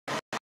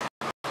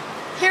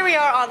Here we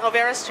are on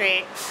Olvera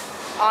Street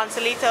on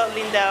Solito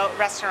Lindo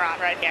restaurant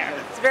right here.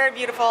 It's a very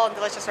beautiful and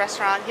delicious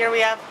restaurant. Here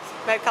we have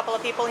a couple of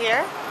people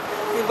here.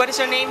 What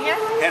is your name here?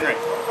 Henry.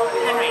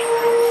 Henry.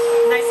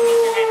 Nice to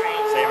meet you, Henry.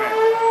 Same here.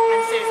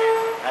 I'm Susan.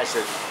 Hi,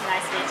 Susan.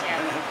 Nice to meet you.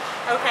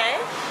 Okay.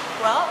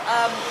 Well,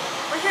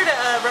 we're here to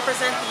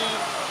represent the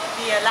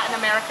Latin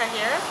America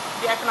here,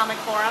 the Economic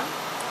Forum,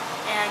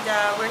 and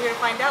we're here to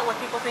find out what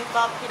people think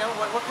about,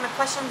 what kind of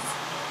questions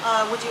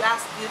would you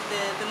ask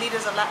the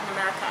leaders of Latin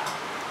America?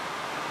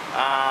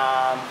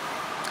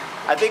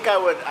 I think I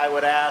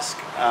would ask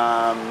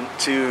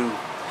to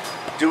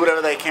do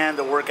whatever they can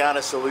to work out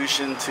a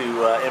solution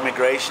to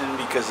immigration,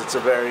 because it's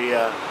a very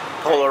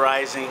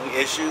polarizing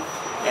issue,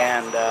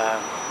 and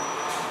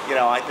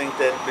I think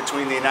that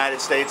between the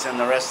United States and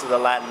the rest of the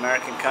Latin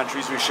American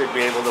countries, we should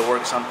be able to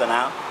work something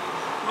out.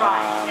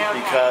 Right. Okay.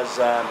 Because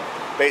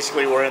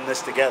basically we're in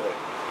this together,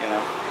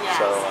 Yes.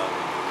 So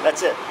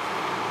that's it.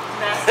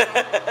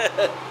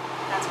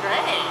 That's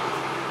great.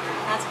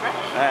 That's great.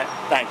 All right,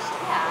 thanks.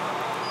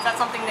 Yeah. Is that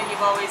something that you've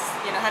always,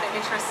 had an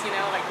interest,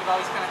 like you've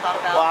always kind of thought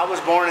about? Well, I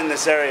was born in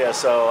this area,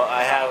 so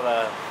I have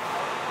a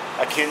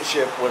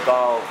kinship with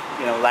all,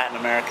 Latin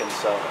Americans.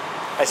 So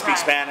I speak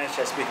Spanish,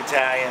 I speak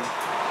Italian.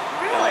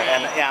 Really?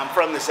 And yeah, I'm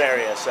from this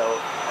area, so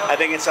I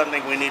think it's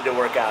something we need to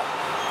work out.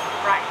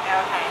 Right,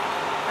 okay.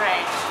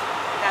 Great.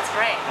 That's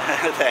great.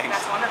 Thanks.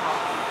 That's wonderful.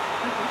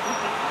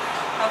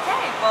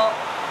 Okay, well.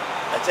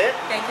 That's it?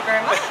 Thank you very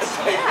much.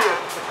 Thank you.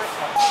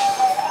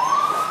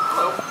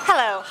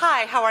 Hello,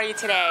 hi, how are you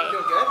today? I'm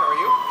doing good, how are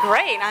you?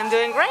 Great, I'm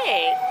doing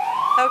great.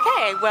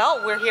 Okay,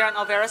 well, we're here on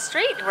Olvera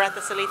Street. We're at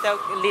the Solito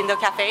Lindo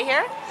Cafe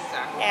here.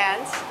 Exactly.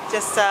 And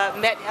just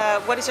met,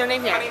 what is your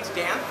name here? My name's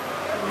Dan.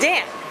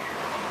 Dan.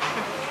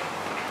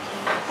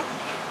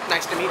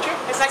 Nice to meet you.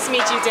 It's nice to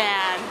meet you,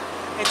 Dan.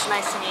 It's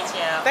nice to meet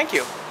you. Thank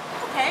you.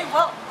 Okay,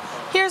 well,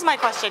 here's my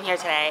question here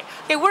today.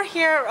 Okay, we're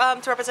here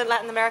to represent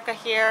Latin America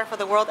here for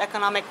the World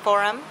Economic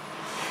Forum.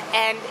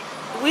 And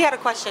we had a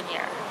question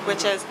here,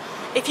 which is,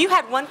 if you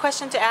had one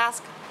question to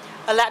ask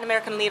a Latin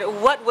American leader,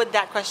 what would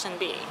that question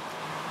be?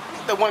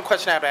 The one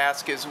question I have to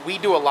ask is, we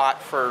do a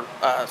lot for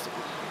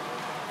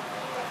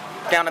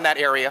down in that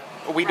area.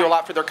 We do a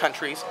lot for their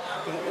countries.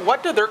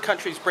 What do their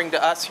countries bring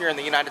to us here in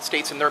the United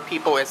States and their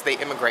people as they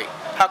immigrate?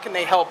 How can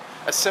they help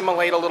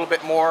assimilate a little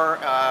bit more?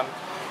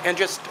 And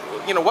just,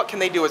 what can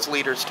they do as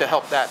leaders to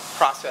help that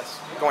process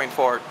going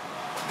forward?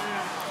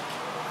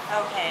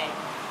 Okay.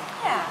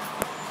 Yeah.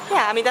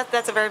 Yeah, I mean,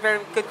 that's a very,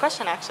 very good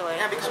question, actually.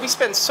 Yeah, because we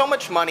spend so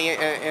much money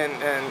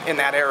in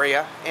that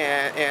area,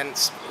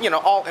 and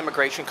all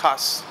immigration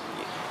costs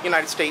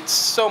United States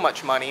so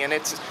much money, and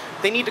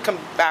they need to come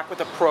back with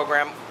a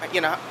program.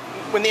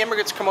 When the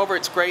immigrants come over,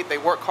 it's great, they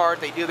work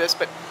hard, they do this,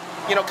 but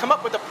come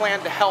up with a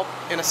plan to help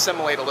and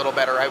assimilate a little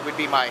better. Would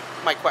be my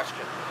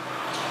question.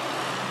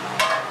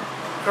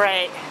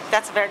 Great.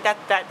 That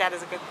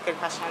is a good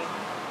question.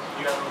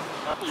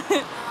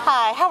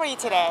 Hi, how are you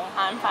today?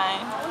 I'm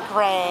fine.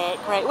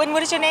 Great.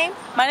 What is your name?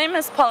 My name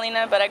is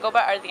Paulina, but I go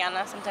by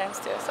Ardiana sometimes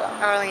too. So.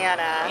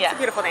 Arliana. Yeah. It's a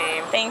beautiful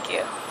name. Thank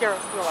you. You're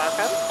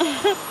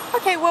welcome.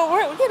 Okay, well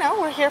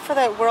we're here for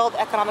the World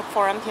Economic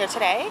Forum here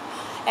today,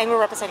 and we're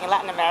representing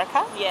Latin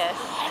America. Yes.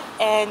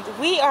 And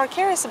we are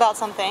curious about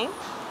something.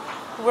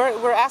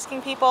 We're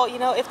asking people,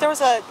 if there was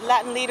a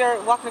Latin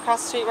leader walking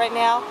across the street right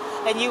now,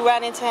 and you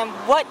ran into him,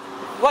 what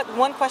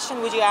one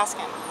question would you ask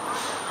him?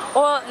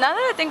 Well, now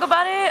that I think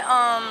about it,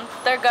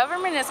 their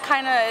government is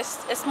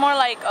it's more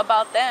like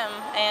about them,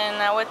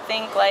 and I would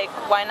think like,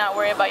 why not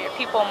worry about your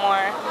people more?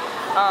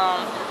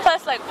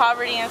 Plus like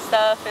poverty and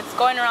stuff, it's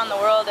going around the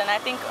world, and I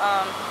think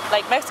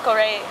like Mexico,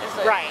 right?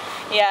 Right.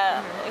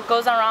 Yeah, it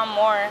goes around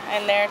more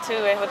in there too,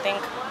 I would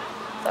think.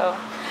 So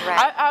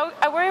right.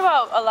 I worry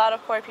about a lot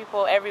of poor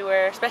people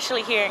everywhere,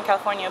 especially here in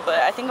California, but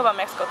I think about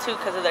Mexico too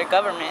because of their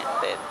government.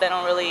 They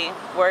don't really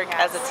work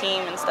as a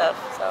team and stuff.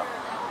 So.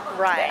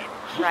 Right. Yeah.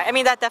 Right. I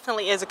mean, that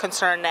definitely is a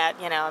concern that,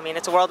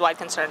 it's a worldwide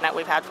concern that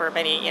we've had for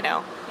many,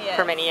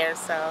 for many years.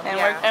 So.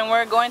 And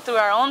we're going through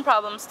our own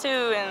problems too,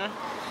 and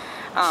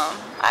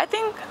I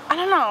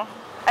don't know.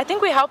 I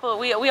think we help.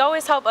 We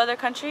always help other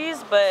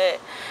countries,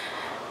 but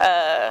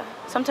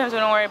sometimes we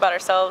don't worry about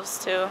ourselves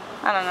too.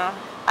 I don't know.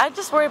 I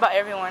just worry about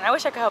everyone. I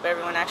wish I could help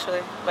everyone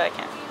actually, but I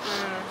can't.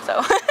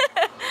 So,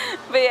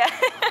 but yeah.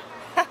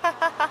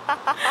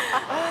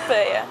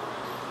 But yeah.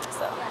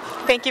 So.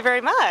 Thank you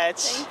very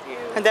much. Thank you.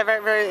 And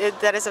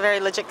that is a very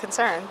legit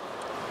concern.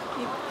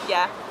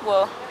 Yeah.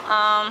 Well,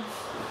 I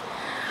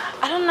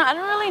don't know. I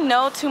don't really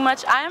know too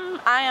much. I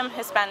am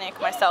Hispanic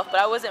myself, but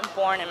I wasn't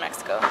born in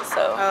Mexico.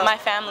 So my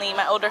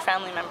older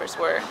family members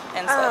were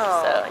and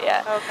stuff. So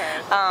yeah.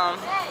 Okay.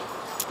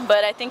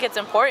 But I think it's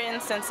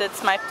important since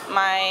it's my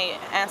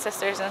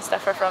ancestors and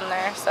stuff are from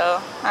there. So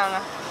I don't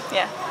know.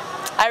 Yeah.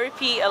 I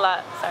repeat a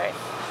lot. Sorry.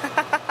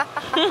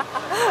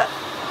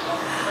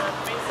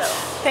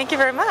 Thank you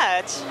very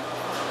much.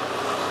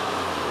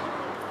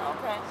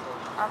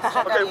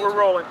 Okay, we're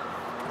rolling.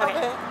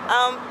 Okay.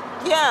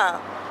 Yeah,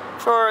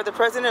 for the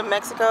president of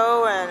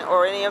Mexico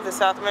or any of the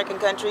South American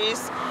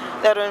countries,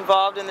 that are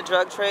involved in the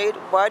drug trade,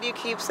 why do you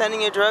keep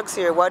sending your drugs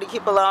here? Why do you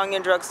keep allowing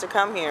your drugs to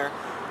come here?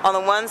 On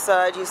the one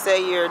side, you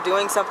say you're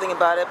doing something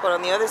about it, but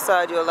on the other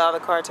side, you allow the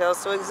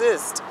cartels to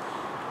exist.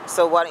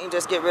 So why don't you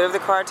just get rid of the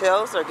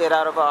cartels or get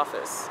out of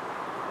office?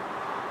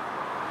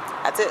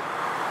 That's it.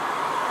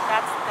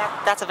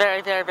 That's a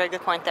very, very, very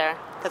good point there.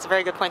 That's a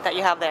very good point that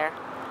you have there.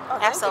 Oh,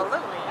 absolutely.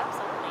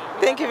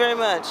 Thank you very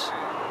much.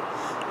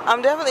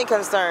 I'm definitely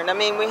concerned. I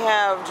mean, we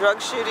have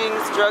drug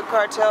shootings, drug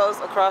cartels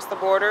across the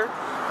border.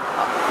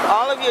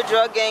 All of your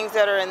drug gangs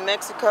that are in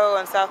Mexico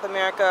and South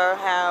America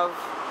have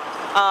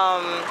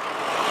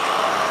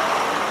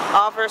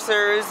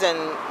officers and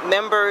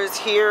members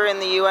here in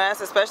the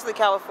U.S., especially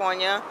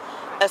California,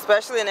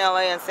 especially in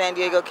LA and San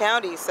Diego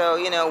County. So,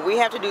 you know, we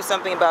have to do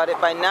something about it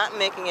by not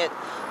making it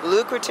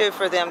lucrative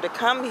for them to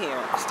come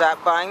here.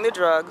 Stop buying the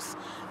drugs.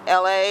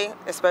 LA,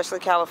 especially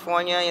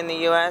California in the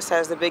U.S.,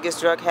 has the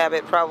biggest drug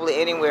habit probably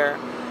anywhere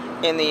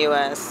in the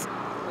U.S.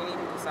 We need to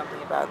do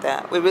something about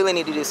that. We really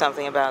need to do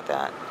something about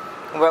that.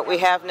 What we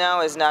have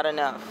now is not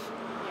enough.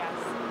 Yes.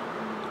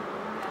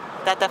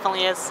 That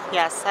definitely is.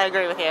 Yes, I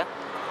agree with you.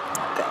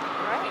 Okay.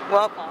 Right.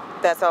 Well,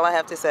 that's all I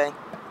have to say.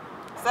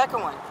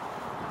 Second one,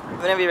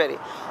 whenever you're ready.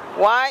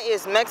 Why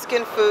is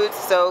Mexican food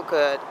so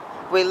good?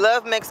 We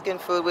love Mexican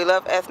food, we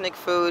love ethnic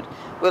food,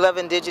 we love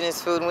indigenous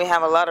food, and we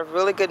have a lot of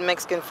really good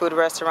Mexican food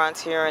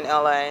restaurants here in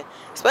LA,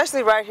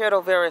 especially right here at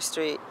Olvera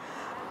Street.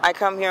 I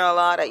come here a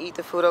lot, I eat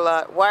the food a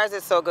lot. Why is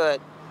it so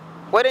good?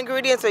 What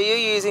ingredients are you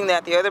using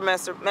that the other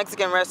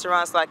Mexican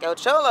restaurants like El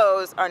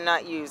Cholo's are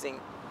not using?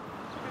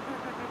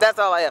 That's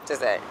all I have to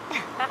say.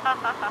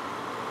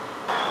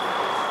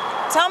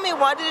 Tell me,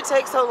 why did it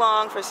take so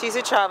long for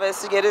Cesar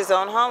Chavez to get his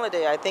own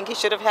holiday? I think he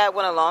should have had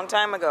one a long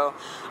time ago.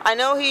 I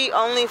know he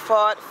only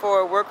fought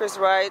for workers'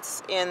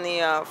 rights in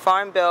the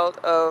farm belt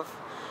of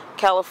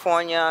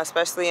California,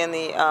 especially in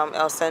the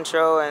El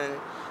Centro and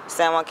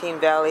San Joaquin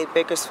Valley,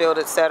 Bakersfield,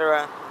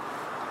 etc.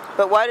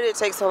 But why did it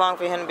take so long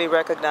for him to be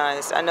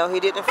recognized? I know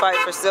he didn't fight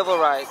for civil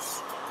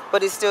rights,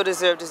 but he still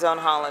deserved his own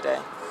holiday.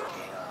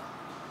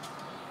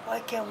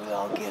 Why can't we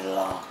all get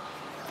along?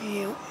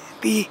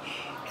 Be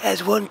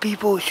as one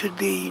people should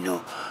be, you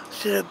know,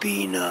 instead of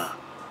being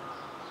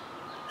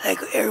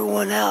like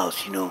everyone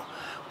else, you know.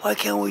 Why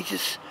can't we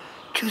just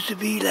choose to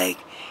be like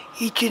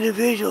each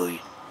individual?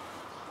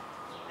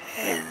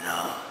 And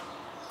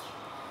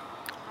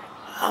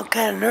I'm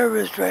kind of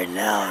nervous right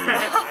now. You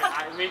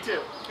know? Me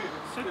too.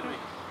 Excuse me.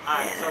 All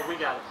right, so we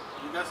got it.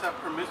 You guys have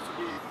permission to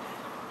be...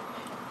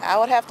 I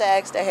would have to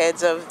ask the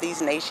heads of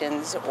these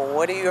nations,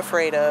 what are you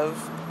afraid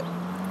of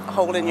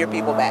holding your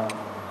people back?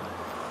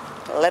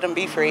 Let them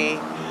be free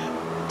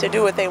to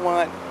do what they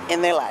want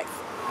in their life,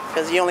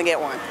 because you only get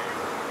one.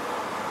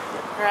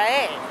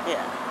 Right.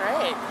 Yeah.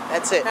 Right.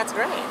 That's it. That's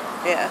great.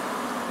 Yeah.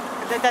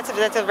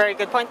 That's a very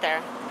good point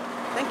there.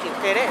 Thank you.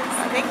 It is.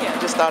 Thank you.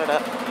 Just thought it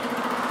up.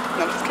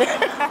 No, I'm just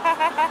kidding.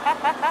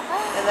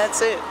 And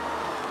that's it.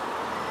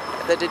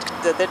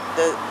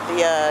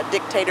 The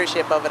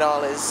dictatorship of it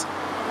all is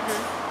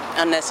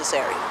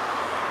unnecessary.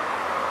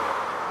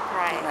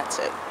 Right. And that's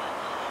it.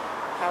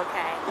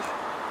 Okay.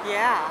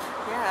 Yeah,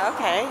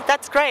 okay.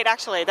 That's great,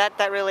 actually.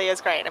 That really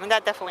is great. I mean,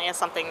 that definitely is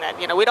something that,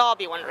 you know, we'd all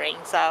be wondering.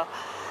 So,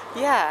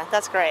 yeah,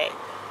 that's great.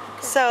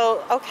 Okay.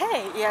 So,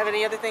 okay, you have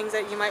any other things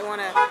that you might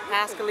want to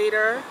ask a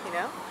leader, you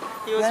know?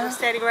 He was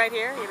standing right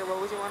here. You know, what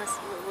would you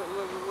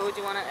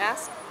want to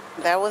ask?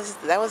 That was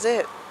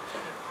it.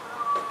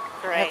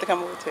 Great. I have to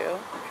come over too.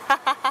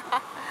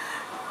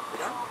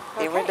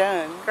 Okay. We're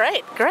done.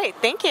 Great.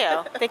 Thank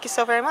you. Thank you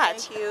so very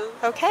much. Thank you.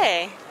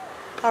 Okay.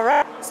 All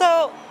right.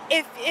 So,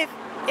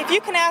 if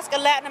you can ask a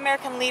Latin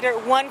American leader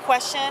one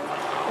question,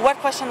 what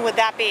question would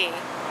that be?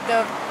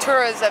 The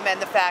tourism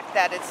and the fact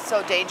that it's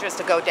so dangerous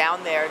to go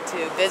down there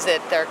to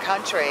visit their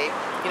country.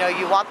 You know,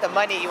 you want the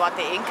money, you want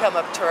the income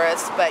of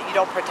tourists, but you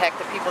don't protect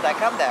the people that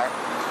come there.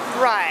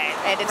 Right.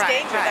 And it's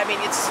dangerous. Right. I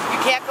mean,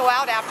 you can't go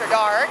out after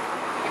dark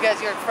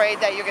because you're afraid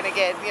that you're going to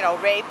get, you know,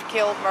 raped,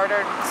 killed,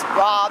 murdered,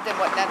 robbed, and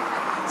whatnot.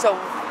 So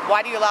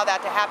why do you allow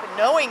that to happen,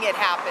 knowing it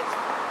happens?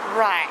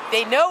 Right.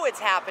 They know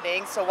it's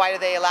happening, so why do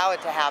they allow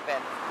it to happen?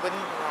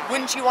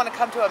 Wouldn't you want to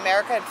come to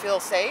America and feel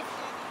safe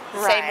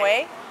the same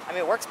way? I mean,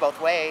 it works both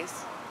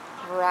ways.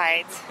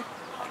 Right.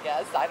 I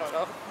guess. I don't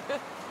know.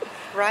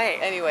 Right.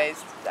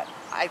 Anyways,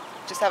 I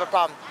just have a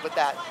problem with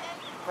that.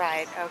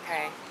 Right.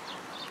 Okay.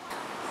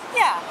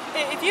 Yeah.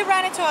 If you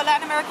ran into a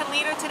Latin American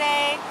leader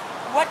today,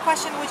 what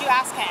question would you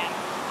ask him?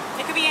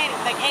 It could be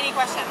any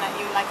question that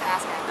you'd like to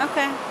ask him.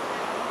 Okay.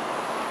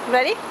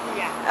 Ready?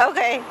 Yeah.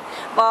 Okay.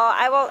 Well,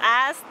 I will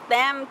ask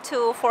them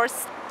to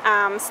force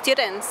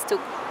students to,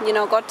 you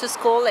know, go to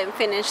school and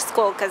finish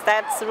school, because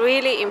that's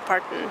really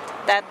important.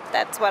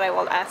 That's what I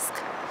will ask.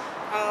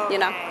 Okay. You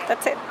know,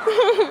 that's it.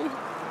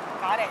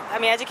 Got it. I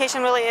mean,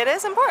 education really, it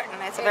is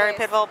important. It's a very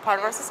pivotal part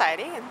of our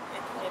society, and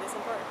it is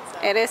important. So.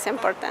 It is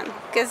important,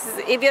 because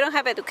if you don't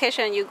have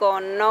education, you go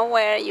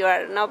nowhere. You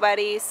are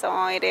nobody. So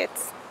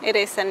it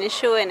is an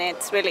issue, and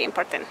it's really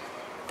important.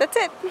 That's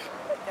it.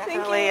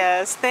 Definitely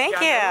is. Thank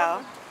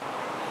you.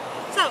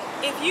 So,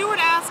 if you were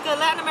to ask a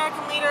Latin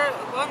American leader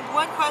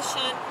one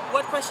question,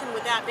 what question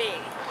would that be?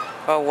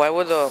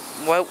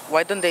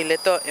 Why don't they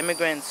let the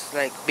immigrants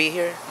like be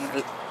here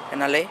in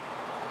LA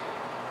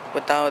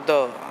without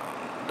the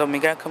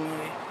migrant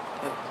community?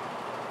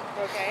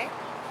 Okay,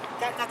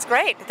 that's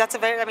great. That's a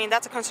very, I mean,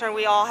 that's a concern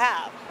we all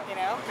have. You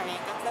know, I mean,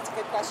 that's a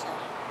good question.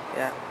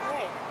 Yeah.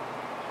 Great.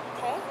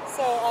 Okay,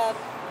 so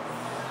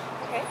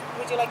okay,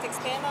 would you like to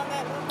expand on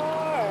that a little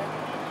more? Or?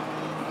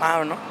 I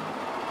don't know.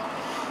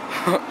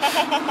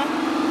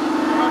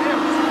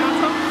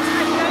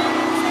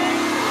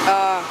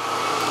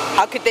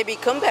 How could they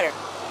become better?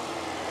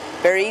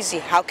 Very easy.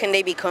 How can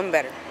they become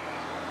better?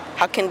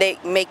 How can they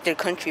make their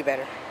country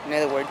better? In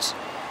other words.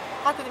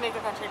 How can they make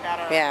their country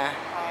better? Yeah.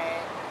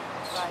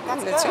 Right.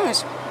 That's good.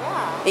 nice.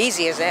 Yeah.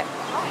 Easy as that.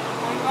 Right.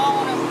 Well, we all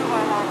want to improve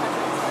our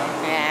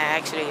country. Yeah,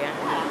 actually, yeah.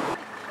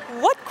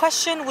 What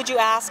question would you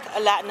ask a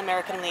Latin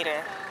American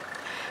leader?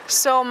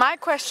 So my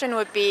question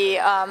would be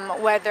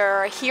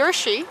whether he or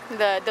she,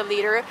 the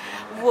leader,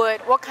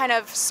 what kind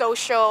of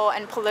social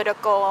and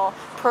political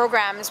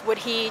programs would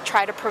he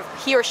try to,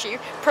 he or she,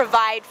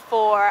 provide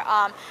for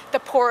the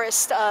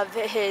poorest of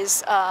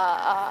his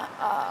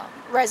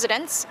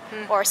residents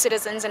or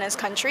citizens in his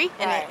country,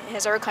 in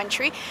his or her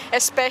country,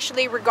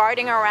 especially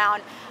regarding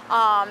around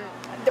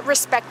the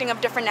respecting of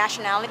different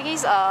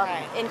nationalities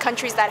in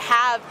countries that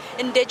have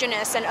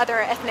indigenous and other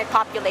ethnic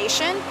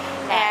population,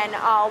 and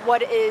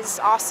what is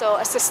also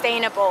a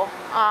sustainable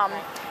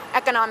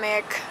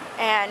economic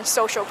and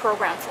social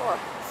program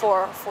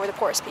for the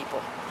poorest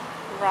people.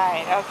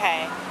 Right.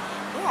 Okay.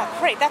 Yeah.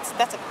 Great. That's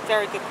a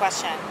very good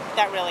question.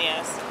 That really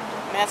is.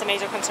 I mean, that's a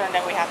major concern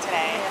that we have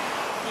today.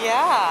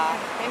 Yeah.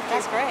 Thank you.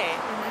 That's great.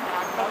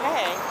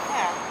 Okay.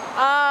 Yeah.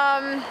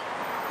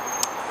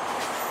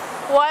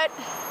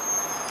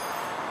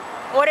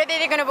 What are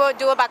they going to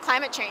do about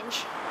climate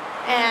change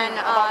and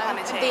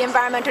the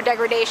environmental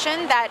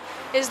degradation that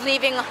is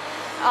leaving,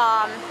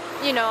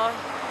 you know,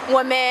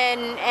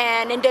 women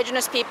and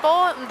indigenous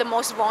people the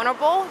most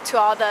vulnerable to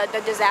all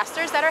the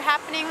disasters that are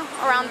happening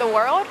around the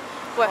world?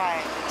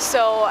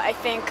 So I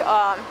think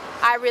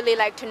I really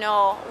like to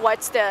know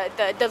what's the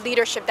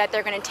leadership that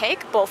they're going to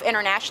take, both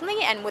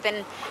internationally and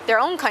within their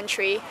own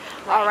country,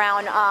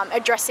 around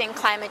addressing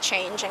climate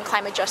change and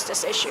climate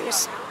justice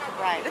issues.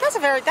 Right. That's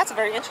a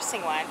very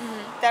interesting one.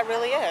 That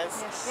really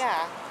is. Yes.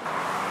 Yeah.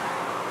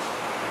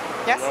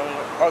 Yes?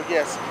 Oh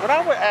yes. What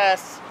I would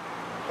ask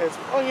is,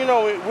 you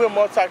know, we're a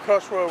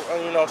multicultural,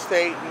 you know,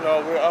 state. You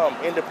know,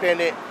 we're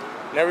independent,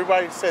 and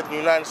everybody said the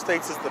United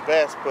States is the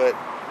best. But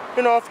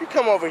you know, if you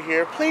come over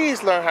here,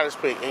 please learn how to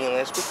speak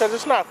English, because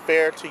it's not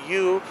fair to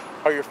you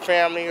or your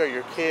family or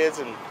your kids,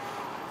 and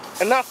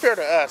not fair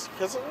to us.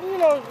 Because you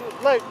know,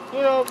 like,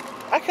 you know,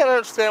 I can't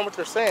understand what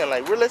they're saying.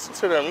 Like, we're listening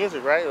to their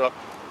music, right? Well,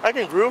 I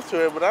can groove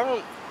to it, but I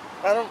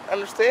don't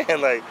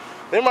understand. Like,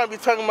 they might be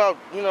talking about,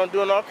 you know,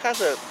 doing all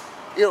kinds of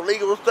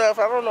illegal stuff.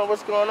 I don't know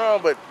what's going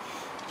on, but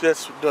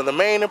just the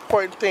main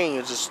important thing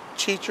is just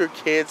teach your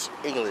kids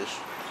English.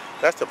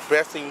 That's the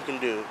best thing you can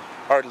do.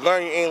 Or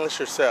learn your English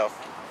yourself.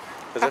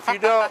 Because if you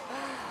don't,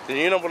 then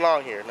you don't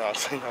belong here. No, I'm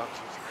saying no.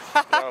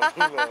 I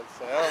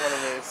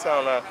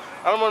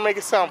don't want to make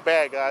it sound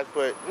bad, guys,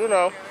 but you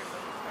know,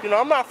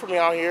 I'm not from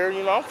out here.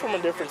 You know, I'm from a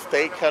different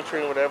state, country,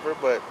 and whatever.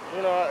 But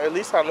you know, at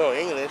least I know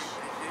English.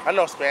 I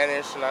know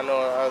Spanish, and I know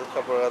a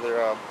couple of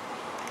other.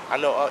 I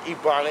know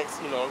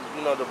Ebonics. You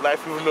know, the black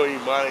people know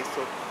Ebonics.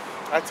 So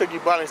I took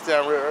Ebonics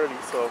down real early.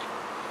 So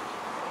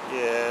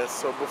yeah.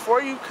 So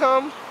before you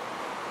come,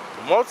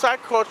 to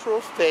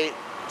multicultural state,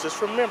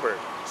 just remember,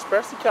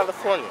 especially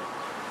California,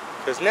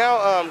 because now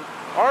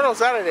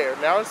Arnold's out of there.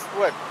 Now it's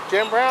what,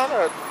 Jim Brown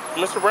or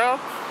Mr. Brown?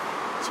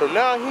 So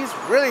now he's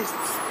really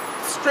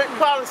strict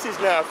policies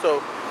now.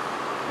 So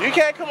you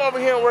can't come over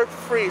here and work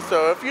for free.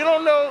 So if you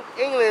don't know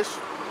English,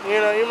 you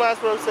know, you might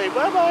as well say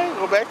bye-bye,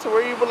 go back to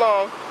where you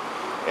belong,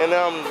 and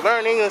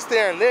learn English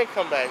there and then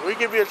come back. We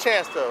give you a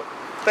chance though.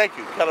 Thank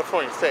you,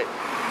 California State.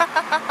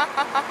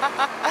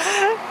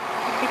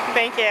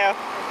 Thank you.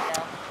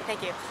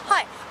 Thank you.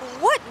 Hi,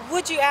 what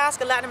would you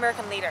ask a Latin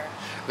American leader?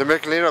 The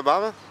American leader,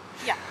 Obama?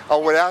 Yeah. I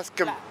would ask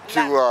him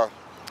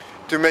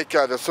to make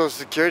the Social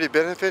Security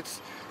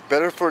benefits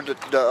better for the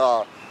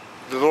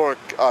lower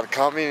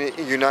economy in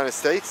the United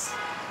States.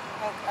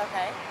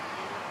 Okay.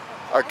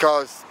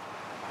 Because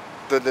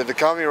the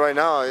economy right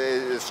now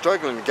is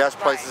struggling. The gas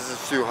prices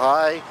is too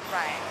high.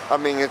 Right. I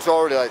mean, it's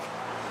already like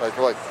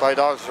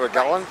 $5 for a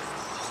gallon.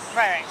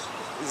 Right.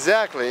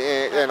 Exactly,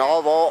 and all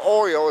of our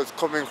oil is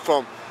coming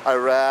from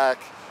Iraq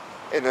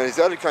and these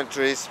other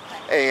countries,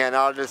 and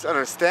I just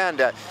understand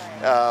that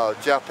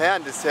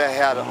Japan just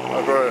had an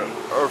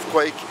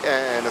earthquake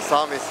and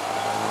tsunamis,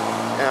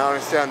 and I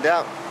understand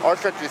that. Our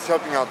country is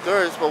helping out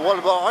theirs, but what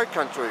about our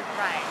country?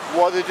 Right.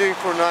 What are they doing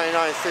for the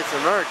United States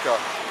of America?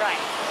 Right.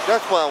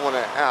 That's what I want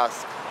to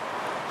ask.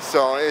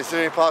 So is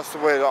there any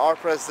possible way that our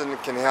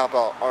president can help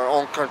out our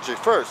own country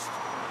first?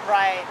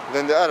 Right.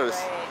 Then the others.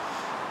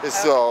 Right.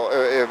 So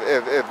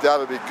if that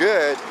would be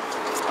good,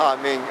 I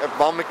mean, if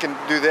Obama can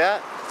do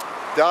that,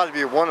 that would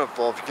be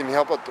wonderful if you can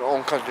help out their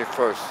own country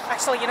first.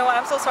 Actually, you know what?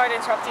 I'm so sorry to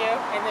interrupt you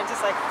and then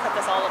just like cut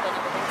this all up and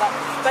everything.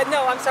 But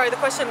no, I'm sorry. The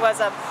question was,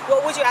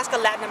 what would you ask a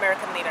Latin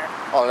American leader?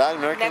 Oh, Latin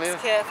American leader?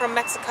 From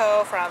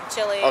Mexico, from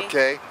Chile.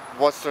 Okay.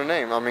 What's their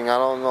name? I mean, I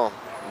don't know.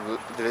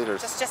 The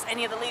leaders. Just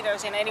any of the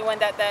leaders, anyone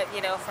that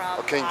you know from.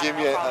 Okay, give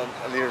me a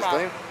leader's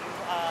name.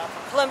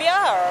 From Colombia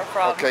or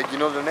from. Okay, you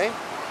know their name?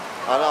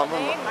 I don't know.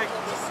 Like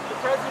the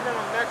president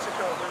of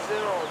Mexico,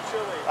 Brazil, or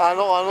Chile. I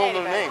know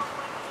their name.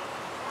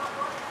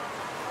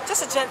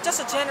 Just a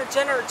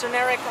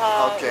generic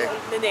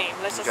name.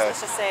 Let's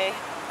just say.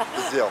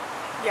 Brazil.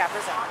 Yeah,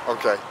 Brazil.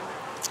 Okay.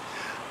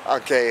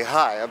 Okay,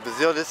 hi,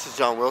 Brazil. This is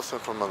John Wilson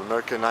from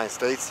America, United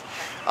States.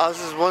 I was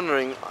just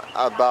wondering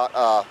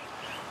about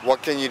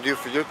what can you do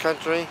for your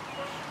country,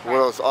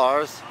 what is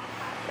ours,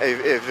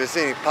 if there's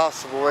any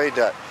possible way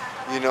that,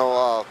 you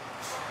know,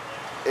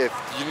 if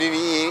you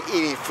need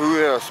any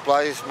food or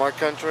supplies from our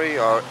country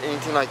or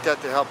anything like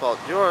that to help out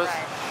yours,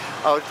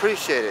 I would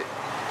appreciate it.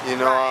 You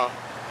know,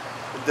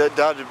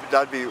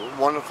 that'd be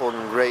wonderful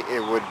and great.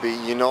 It would be.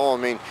 You know, I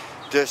mean,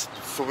 just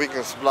so we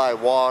can supply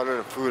water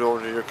and food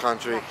over to your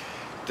country,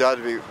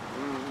 that'd be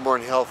more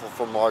than helpful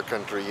from our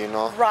country. You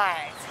know.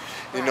 Right.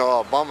 You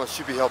know, Obama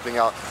should be helping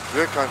out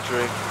your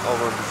country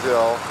over in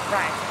Brazil.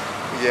 Right.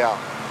 Yeah,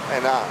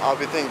 and I'll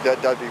be thinking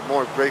that'd be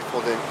more grateful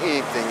than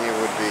anything it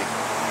would be.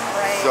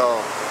 Right.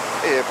 So,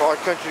 if our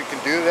country can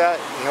do that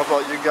and help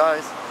out you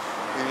guys,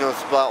 you know,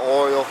 supply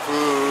oil,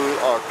 food,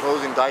 or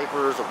clothing,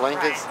 diapers, or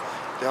blankets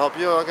to help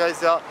you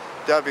guys out,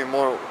 that'd be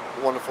more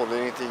wonderful than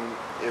anything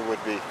it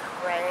would be.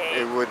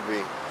 Right. It would be.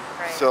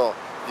 Right. So,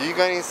 do you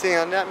got anything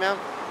on that, ma'am?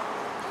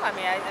 I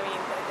mean,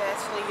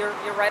 actually,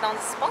 you're right on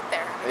the spot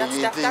there. I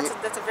mean,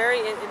 that's a very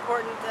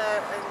important,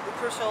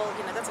 crucial.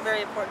 You know, that's a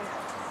very important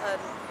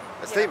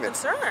statement.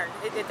 Concern.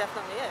 It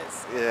definitely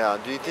is. Yeah.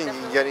 Do you think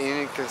you got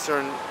any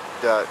concern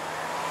that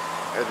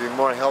it'd be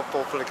more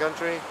helpful for the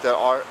country, that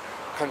our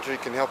country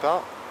can help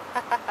out?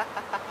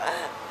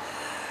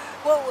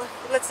 Well,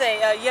 let's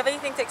say you have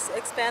anything to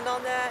expand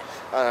on that?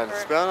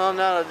 Expand on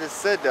that. I just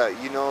said that.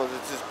 You know,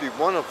 it'd just be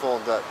wonderful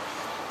that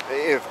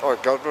if our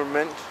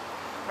government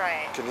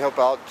can help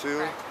out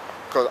too.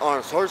 Because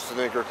Arnold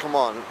Schwarzenegger, come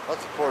on, I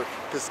support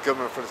this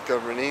government for this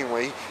government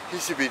anyway. He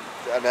should be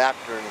an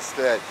actor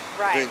instead,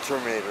 doing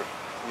Terminator.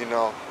 You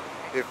know,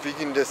 if he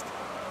can just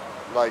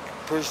like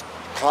push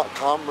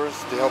commerce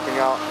to helping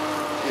out,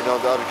 you know,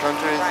 the other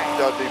countries,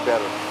 that'd be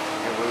better.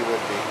 It really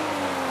would be.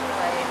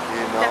 Right.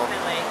 You know.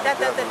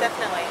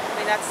 Definitely. I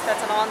mean, that's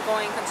an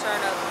ongoing concern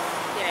of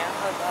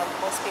of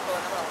most people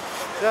in the world.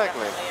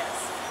 Exactly.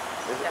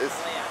 It's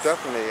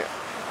definitely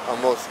a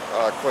most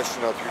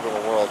question of people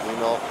in the world, you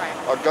know.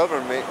 Our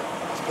government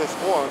is pissed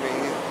poor. I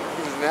mean,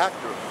 he was an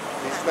actor.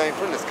 He's not even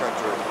from this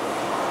country,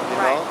 you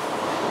know.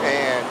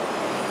 And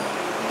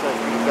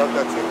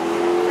that's it.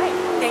 Great.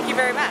 Thank you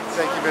very much.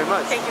 Thank you very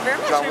much. Thank you very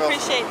much. John we Wilson.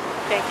 appreciate it.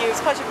 Thank you. It's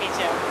a pleasure to meet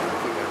you.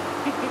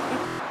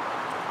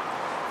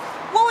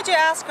 What would you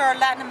ask our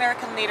Latin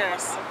American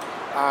leaders?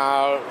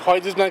 Why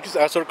these blankets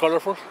are so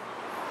colorful?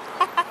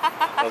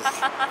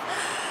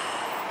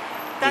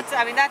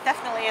 That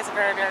definitely is a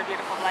very, very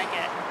beautiful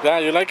blanket. Yeah,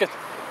 you like it?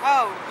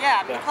 Oh,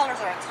 yeah, the colors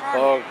are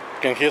extraordinary.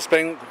 Can he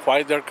explain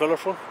why they're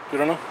colorful? You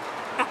don't know?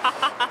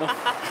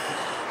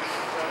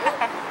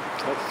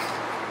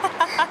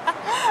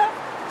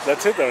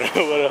 That's it, or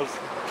what else?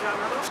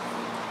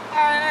 I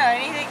don't know.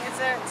 Anything? Is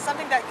there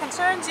something that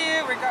concerns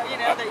you?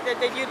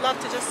 That you'd love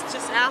to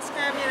just ask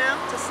him?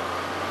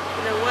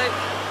 What?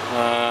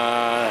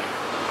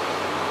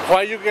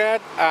 Why you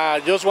got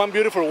just one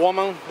beautiful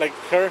woman like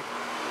her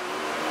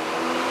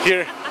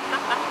here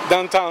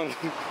downtown?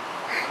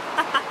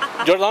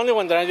 You're the only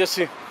one that I just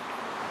see.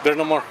 There's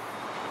no more.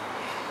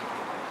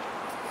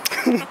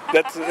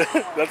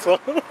 That's all.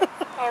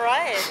 All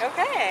right.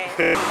 Okay.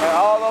 And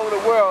all over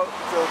the world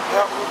to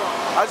help.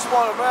 I just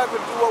want America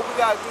to do what we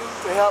gotta do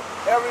to help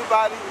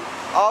everybody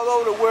all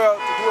over the world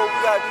to do what we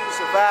gotta do to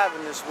survive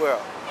in this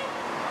world.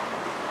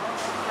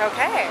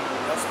 Okay.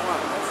 That's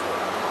one. That's it.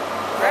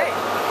 Great.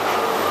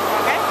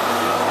 Okay.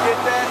 You get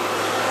that?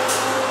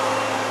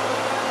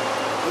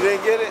 You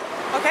didn't get it?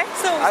 Okay.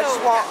 I just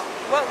want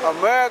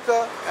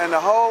America and the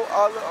whole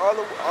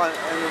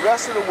and the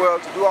rest of the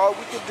world to do all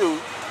we can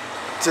do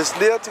to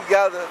live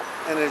together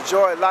and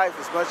enjoy life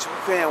as much as we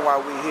can while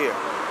we're here.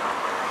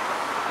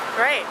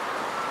 Great.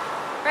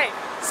 Great.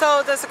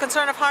 So there's a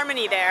concern of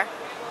harmony there.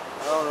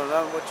 I don't know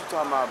nothing what you're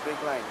talking about, big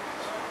language.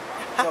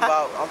 I'm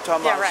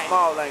talking about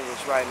small language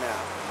right now.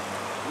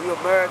 We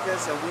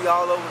Americans and we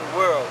all over the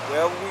world.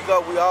 Wherever we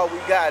go, we all we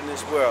got in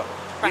this world.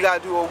 We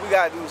gotta do what we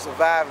gotta do to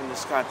survive in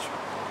this country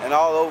and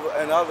all over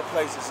and other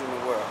places in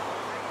the world.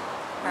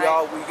 We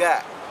all we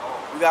got.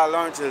 We gotta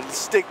learn to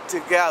stick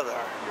together.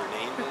 Your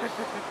name is?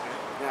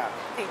 Yeah.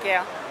 Thank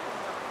you.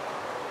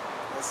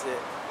 That's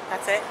it.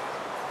 That's it.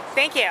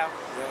 Thank you. Yes,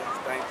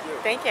 thank you.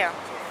 Thank you.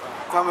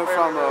 Coming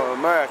from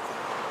America.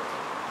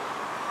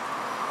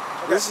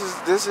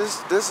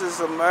 This is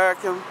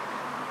American,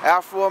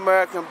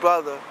 Afro-American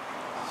brother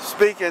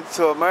speaking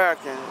to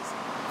Americans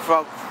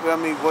from, I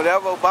mean,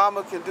 whatever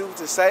Obama can do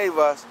to save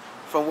us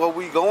from what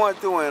we going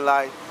through in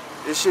life,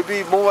 it should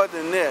be more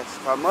than this.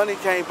 Money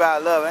can't buy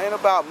love. It ain't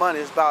about money.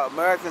 It's about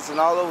Americans and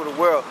all over the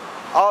world.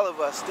 All of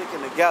us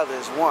sticking together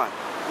as one.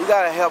 We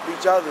got to help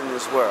each other in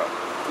this world.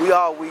 We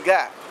all we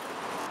got.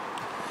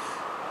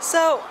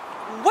 So,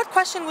 what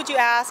question would you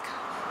ask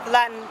the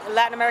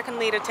Latin American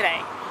leader today?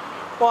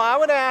 Well, I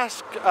would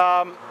ask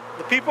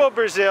the people of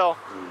Brazil,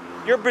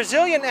 your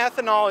Brazilian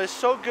ethanol is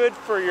so good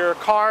for your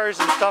cars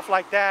and stuff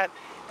like that,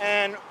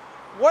 and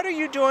what are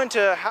you doing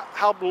to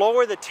help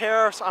lower the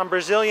tariffs on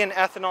Brazilian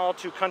ethanol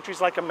to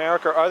countries like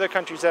America or other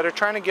countries that are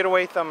trying to get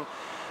away from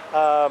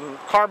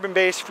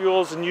carbon-based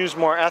fuels and use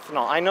more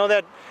ethanol? I know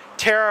that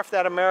tariff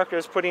that America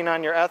is putting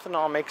on your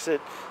ethanol makes it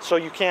so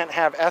you can't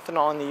have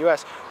ethanol in the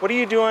U.S. What are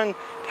you doing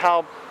to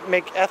help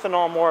make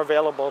ethanol more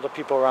available to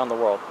people around the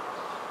world?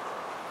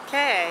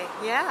 Okay,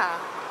 yeah,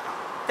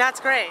 that's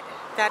great.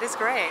 That is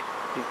great.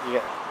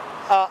 Yeah.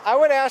 I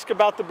would ask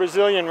about the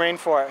Brazilian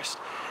rainforest.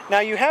 Now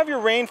you have your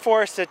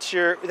rainforest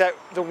that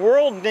the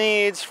world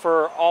needs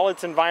for all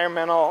its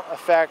environmental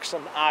effects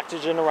and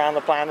oxygen around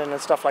the planet and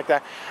stuff like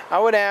that. I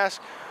would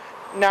ask,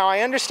 now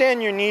I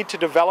understand your need to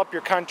develop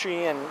your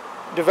country and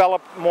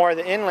develop more of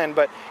the inland,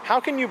 but how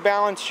can you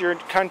balance your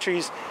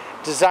country's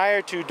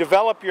desire to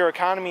develop your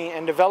economy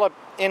and develop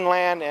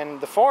inland and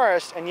the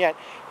forest and yet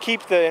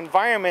keep the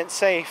environment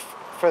safe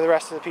for the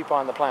rest of the people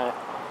on the planet?